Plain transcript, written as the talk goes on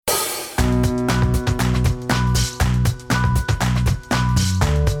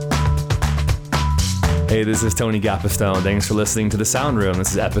Hey, this is Tony Gapistone. Thanks for listening to The Sound Room.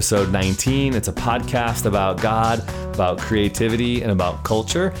 This is episode 19. It's a podcast about God, about creativity, and about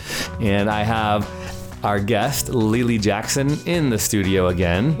culture. And I have our guest, Lele Jackson, in the studio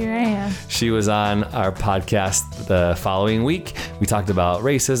again. Here I am. She was on our podcast the following week. We talked about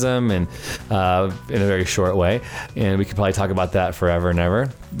racism and in a very short way, and we could probably talk about that forever and ever.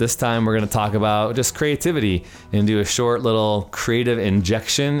 This time we're going to talk about just creativity and do a short little creative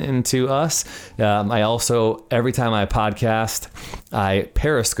injection into us. I also, every time I podcast, I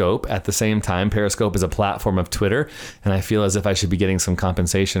Periscope at the same time. Periscope is a platform of Twitter, and I feel as if I should be getting some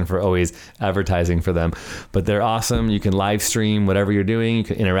compensation for always advertising for them. But they're awesome. You can live stream whatever you're doing. You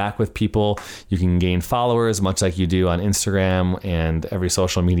can interact with people. You can gain followers, much like you do on Instagram and every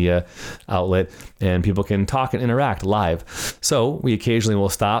social media outlet. And people can talk and interact live. So we occasionally will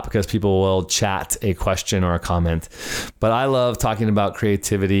stop because people will chat a question or a comment. But I love talking about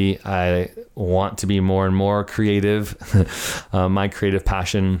creativity. I want to be more and more creative. My creative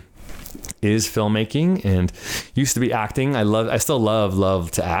passion is filmmaking and used to be acting. I still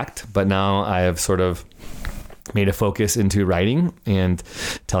love to act, but now I have sort of made a focus into writing and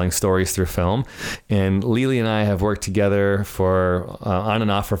telling stories through film. And Lele and I have worked together for on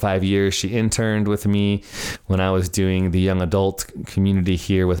and off for 5 years. She interned with me when I was doing the young adult community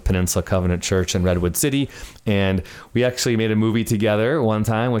here with Peninsula Covenant Church in Redwood City. And we actually made a movie together one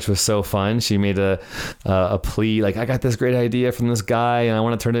time, which was so fun. She made a plea, like, I got this great idea from this guy and I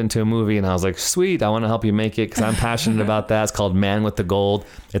want to turn it into a movie. And I was like, sweet, I want to help you make it because I'm passionate about that. It's called Man with the Gold.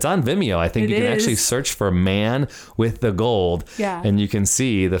 It's on Vimeo. I think you can actually search for Man with the Gold. Yeah. And you can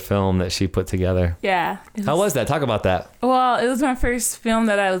see the film that she put together. Yeah. How was that? Talk about that. Well, it was my first film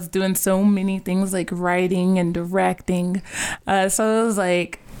that I was doing so many things like writing and directing. So it was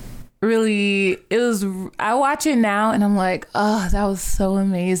like I watch it now and I'm like, oh, that was so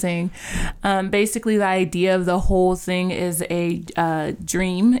amazing. Basically the idea of the whole thing is a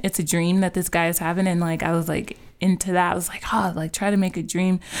dream. It's a dream that this guy is having. And like, I was like into that. I was like, try to make a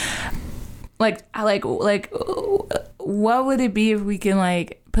dream. Like what would it be if we can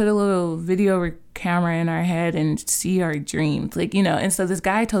like put a little video camera in our head and see our dreams, like, you know? And so this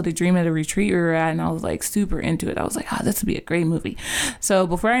guy told a dream at a retreat we were at, and I was like super into it. I was like, this would be a great movie. So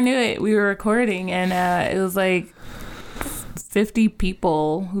before I knew it, we were recording, and it was like 50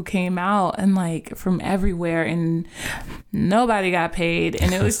 people who came out and like from everywhere, and nobody got paid,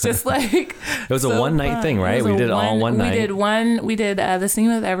 and it was just like it was a one night thing, right? We did it all one night. We did the scene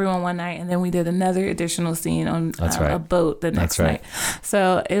with everyone one night, and then we did another additional scene on a boat the next night.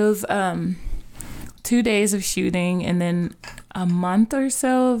 So it was 2 days of shooting and then a month or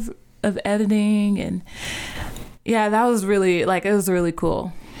so of editing, and yeah, that was really like, it was really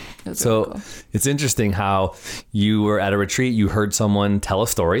cool. So really cool. It's interesting how you were at a retreat, you heard someone tell a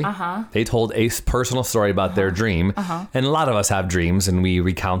story. They told a personal story about their dream. And a lot of us have dreams and we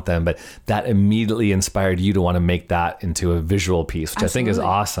recount them, but that immediately inspired you to want to make that into a visual piece, which Absolutely. I think is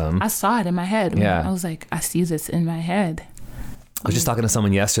awesome. I saw it in my head. Yeah. I was like, I see this in my head. I was just talking to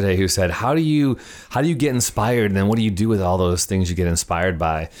someone yesterday who said, how do you get inspired? And then what do you do with all those things you get inspired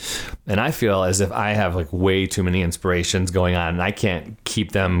by? And I feel as if I have like way too many inspirations going on and I can't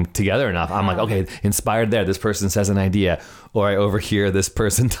keep them together enough. I'm like, okay, inspired there. This person says an idea. Or I overhear this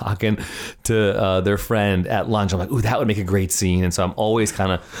person talking to their friend at lunch. I'm like, ooh, that would make a great scene. And so I'm always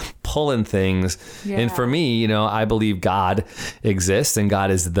kind of pulling things. Yeah. And for me, you know, I believe God exists and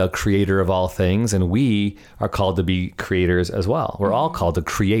God is the creator of all things. And we are called to be creators as well. We're all called to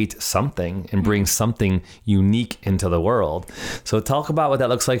create something and bring something unique into the world. So talk about what that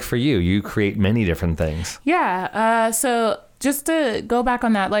looks like for you. You create many different things. Yeah. So just to go back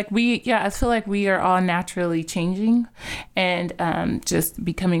on that, like I feel like we are all naturally changing and just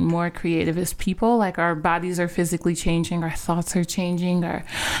becoming more creative as people. Like our bodies are physically changing, our thoughts are changing,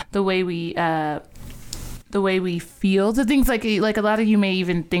 the way we feel, the things like a lot of you may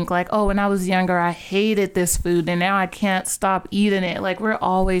even think like, oh, when I was younger, I hated this food and now I can't stop eating it. Like we're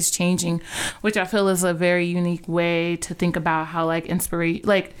always changing, which I feel is a very unique way to think about how like inspiration,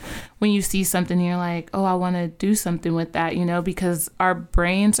 like when you see something, you're like, oh, I want to do something with that, you know, because our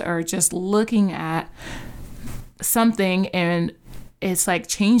brains are just looking at something and it's like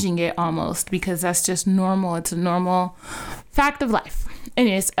changing it almost because that's just normal. It's a normal fact of life.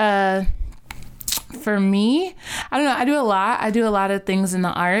 Anyways, for me, I don't know. I do a lot. I do a lot of things in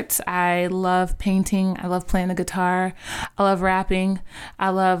the arts. I love painting. I love playing the guitar. I love rapping. I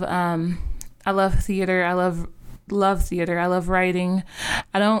love theater. I love theater. I love writing.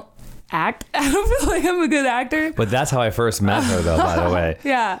 act. I don't feel like I'm a good actor. But that's how I first met her, though, by the way.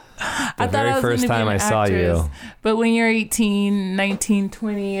 Yeah. The very first time I saw you. But when you're 18, 19,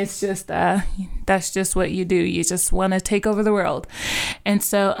 20, it's just, that's just what you do. You just want to take over the world. And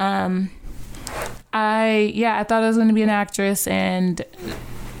so, I thought I was going to be an actress, and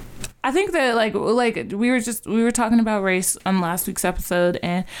I think that like we were talking about race on last week's episode,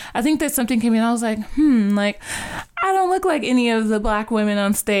 and I think that something came in. I was like, like I don't look like any of the black women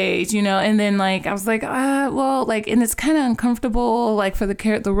on stage, you know. And then like I was like, well, like, and it's kind of uncomfortable, like for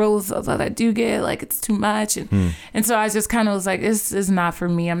the roles that I do get, like it's too much, and so I just kind of was like, this is not for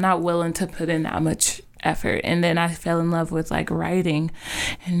me. I'm not willing to put in that much effort. And then I fell in love with like writing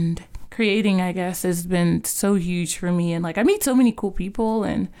and creating, I guess, has been so huge for me. And like I meet so many cool people,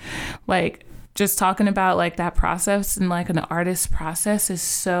 and like just talking about like that process and like an artist's process is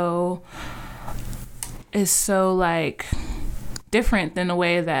so like different than the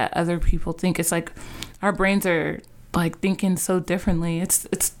way that other people think. It's like our brains are like thinking so differently.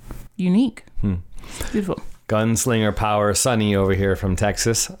 It's unique. It's beautiful. Gunslinger Power Sunny over here from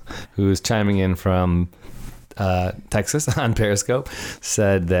Texas, who's chiming in from Texas on Periscope,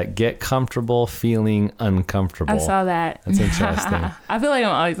 said that get comfortable feeling uncomfortable. I saw that. That's interesting. I feel like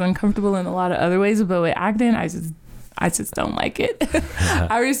I'm always uncomfortable in a lot of other ways, but with acting, I just don't like it.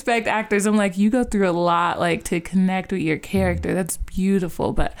 I respect actors. I'm like, you go through a lot, like to connect with your character. That's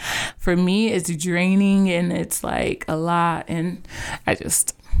beautiful. But for me, it's draining, and it's like a lot. And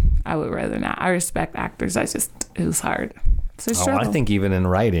I would rather not. I respect actors. it was hard. It's a struggle. I think even in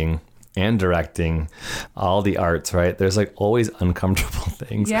writing and directing, all the arts, right, there's like always uncomfortable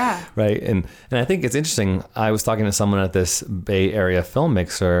things. Yeah. Right. And I think it's interesting. I was talking to someone at this Bay Area film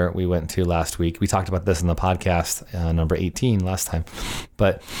mixer we went to last week. We talked about this in the podcast, number 18 last time,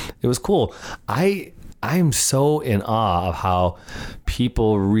 but it was cool. I'm so in awe of how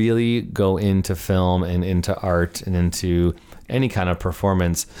people really go into film and into art and into any kind of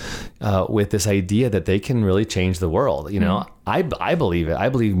performance with this idea that they can really change the world. You know, I believe it. I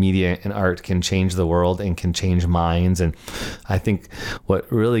believe media and art can change the world and can change minds. And I think what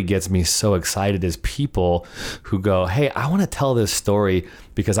really gets me so excited is people who go, hey, I want to tell this story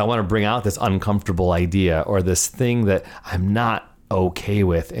because I want to bring out this uncomfortable idea or this thing that I'm not okay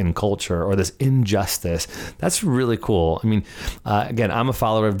with in culture, or this injustice. That's really cool. I mean, again, I'm a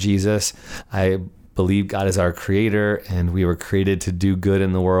follower of Jesus. I believe God is our creator, and we were created to do good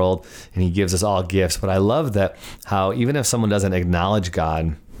in the world, and he gives us all gifts. But I love that how even if someone doesn't acknowledge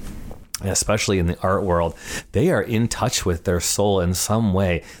God, especially in the art world, they are in touch with their soul in some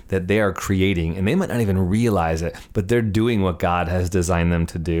way that they are creating, and they might not even realize it, but they're doing what God has designed them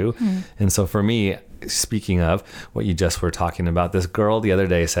to do. And so for me, speaking of what you just were talking about, this girl the other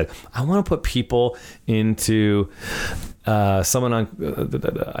day said, I want to put people into someone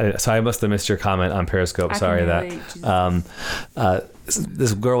on, so I must have missed your comment on Periscope. Sorry that.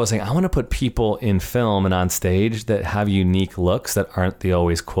 This girl was saying, I want to put people in film and on stage that have unique looks that aren't the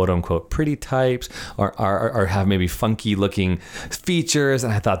always quote unquote pretty types, or have maybe funky looking features.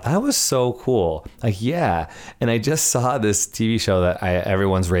 And I thought that was so cool. Like, yeah. And I just saw this TV show that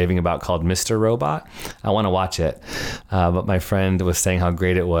everyone's raving about called Mr. Robot. I want to watch it. But my friend was saying how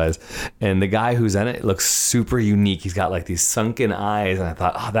great it was. And the guy who's in it looks super unique. He's got like these sunken eyes. And I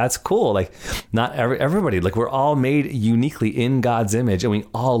thought, oh, that's cool. Like not everybody, like we're all made uniquely in God's image, and we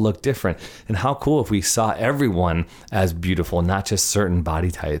all look different. And how cool if we saw everyone as beautiful, not just certain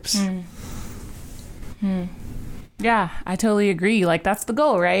body types. Yeah, I totally agree. Like that's the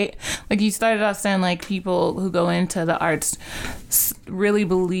goal, right? Like you started off saying like people who go into the arts really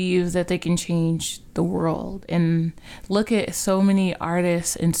believe that they can change the world, and look at so many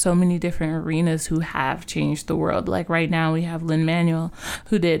artists in so many different arenas who have changed the world. Like right now we have Lin-Manuel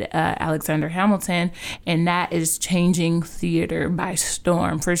who did Alexander Hamilton, and that is changing theater by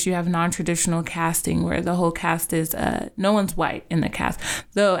storm. First you have non-traditional casting where the whole cast is no one's white in the cast,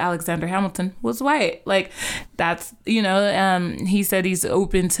 though Alexander Hamilton was white. Like that's, you know, he said he's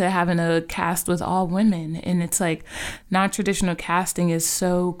open to having a cast with all women, and it's like non-traditional casting is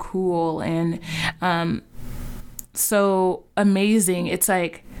so cool and so amazing. It's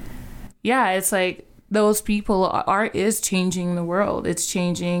like, yeah, it's like those people, art is changing the world. It's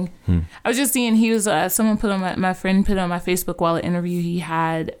changing. I was just seeing, he was, someone put on my friend put on my Facebook while an interview he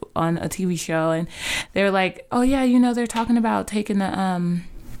had on a TV show, and they were like, oh yeah, you know, they're talking about taking him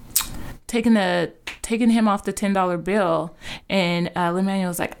off the $10 bill, and Lin-Manuel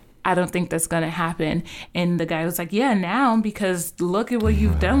was like, I don't think that's going to happen. And the guy was like, yeah, now, because look at what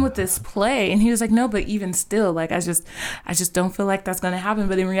you've done with this play. And he was like, no, but even still, like, I just don't feel like that's going to happen.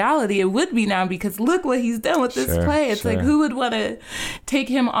 But in reality, it would be now, because look what he's done with this play. It's like, who would want to take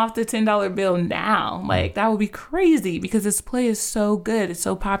him off the $10 bill now? Like, that would be crazy, because this play is so good. It's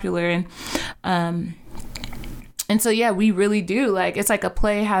so popular. And so, yeah, we really do. Like, it's like a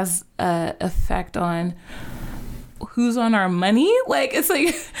play has an effect on who's on our money. Like, it's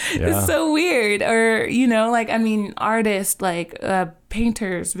like, it's so weird. Or, you know, like, I mean, artists, like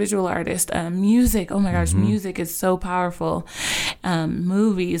painters, visual artists, music. Oh my gosh, music is so powerful.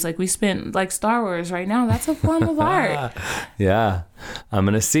 Movies, like we spent, like Star Wars right now, that's a form of art. Yeah, I'm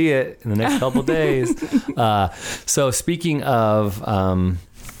gonna see it in the next couple days. So speaking of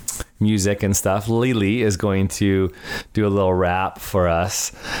music and stuff, Lele is going to do a little rap for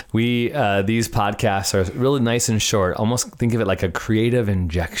us. These podcasts are really nice and short. Almost think of it like a creative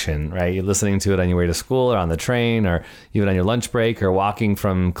injection, right? You're listening to it on your way to school or on the train or even on your lunch break or walking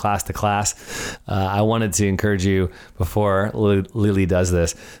from class to class. I wanted to encourage you before Lele does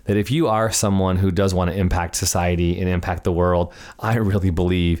this, that if you are someone who does want to impact society and impact the world, I really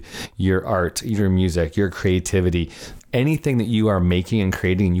believe your art, your music, your creativity, anything that you are making and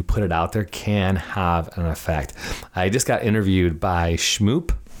creating and you put it out there can have an effect. I just got interviewed by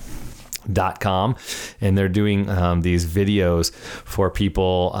Shmoop.com, and they're doing these videos for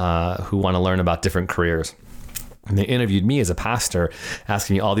people who want to learn about different careers. And they interviewed me as a pastor,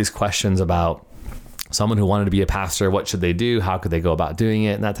 asking me all these questions about someone who wanted to be a pastor. What should they do? How could they go about doing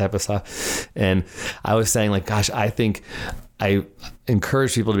it? And that type of stuff. And I was saying, like, gosh, I think I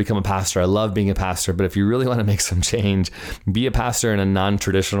encourage people to become a pastor. I love being a pastor, but if you really want to make some change, be a pastor in a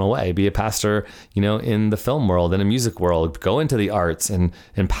non-traditional way. Be a pastor, you know, in the film world, in a music world. Go into the arts and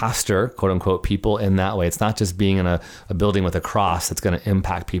pastor, quote unquote, people in that way. It's not just being in a building with a cross that's going to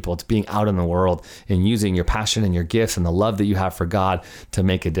impact people. It's being out in the world and using your passion and your gifts and the love that you have for God to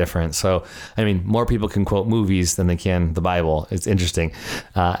make a difference. So, I mean, more people can quote movies than they can the Bible. It's interesting.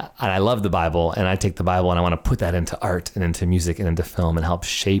 And I love the Bible, and I take the Bible and I want to put that into art and into music and into film and help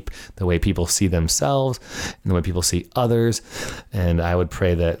shape the way people see themselves and the way people see others. And I would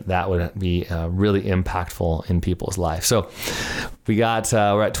pray that that would be really impactful in people's life. So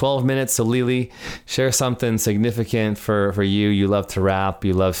we're at 12 minutes. So Lele, share something significant for you. You love to rap,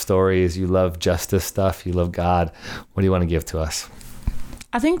 you love stories, you love justice stuff, you love God. What do you want to give to us?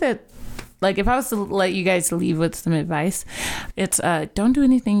 I think that, like, if I was to let you guys leave with some advice, it's don't do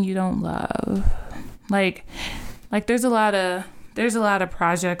anything you don't love. Like there's a lot of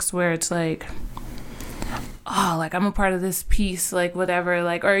projects where it's like, oh, like I'm a part of this piece, like whatever,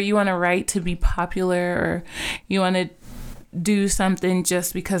 like, or you want to write to be popular, or you want to do something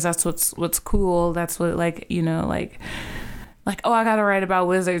just because that's what's cool. That's what, like, you know, like, oh, I gotta write about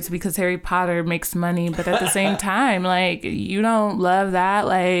wizards because Harry Potter makes money, but at the same time, like, you don't love that,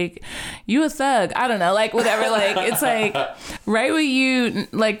 like, you a thug. I don't know, like, whatever. Like, it's like, write what you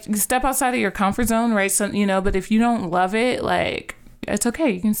like, step outside of your comfort zone, write something, you know. But if you don't love it, like, it's okay,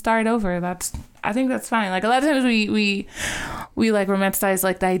 you can start over. I think that's fine. Like, a lot of times we like romanticize,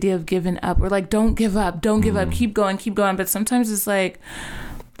 like, the idea of giving up. We're like, don't give up, keep going. But sometimes it's like,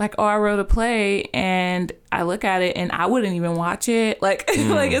 oh, I wrote a play and I look at it and I wouldn't even watch it. Like,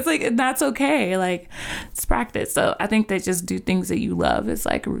 like, it's like, that's okay. Like, it's practice. So I think that just do things that you love is,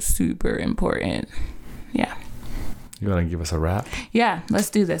 like, super important. Yeah. You want to give us a rap? Yeah,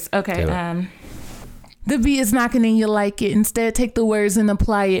 let's do this. Okay. The beat is knocking and you like it. Instead, take the words and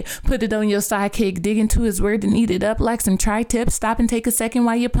apply it. Put it on your sidekick. Dig into his word and eat it up like some tri-tips. Stop and take a second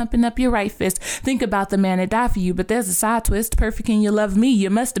while you're pumping up your right fist. Think about the man that died for you, but there's a side twist. Perfect and you love me. You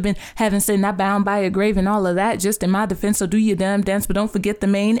must have been having sin, not bound by a grave and all of that. Just in my defense, so do your dumb dance, but don't forget the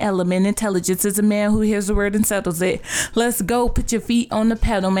main element. Intelligence is a man who hears the word and settles it. Let's go. Put your feet on the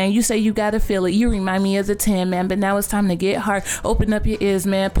pedal, man. You say you gotta feel it. You remind me of the 10, man, but now it's time to get hard. Open up your ears,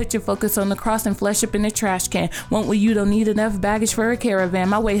 man. Put your focus on the cross and flesh up in the trash can. Want what you don't need enough baggage for a caravan.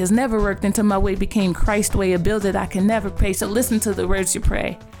 My way has never worked until my way became Christ's way. A bill that I can never pay. So listen to the words you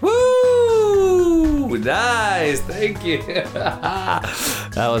pray. Woo! Nice. Thank you.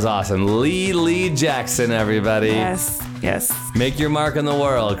 That was awesome. Lele Jackson, everybody. Yes. Make your mark in the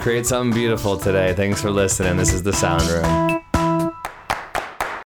world. Create something beautiful today. Thanks for listening. This is The Sound Room.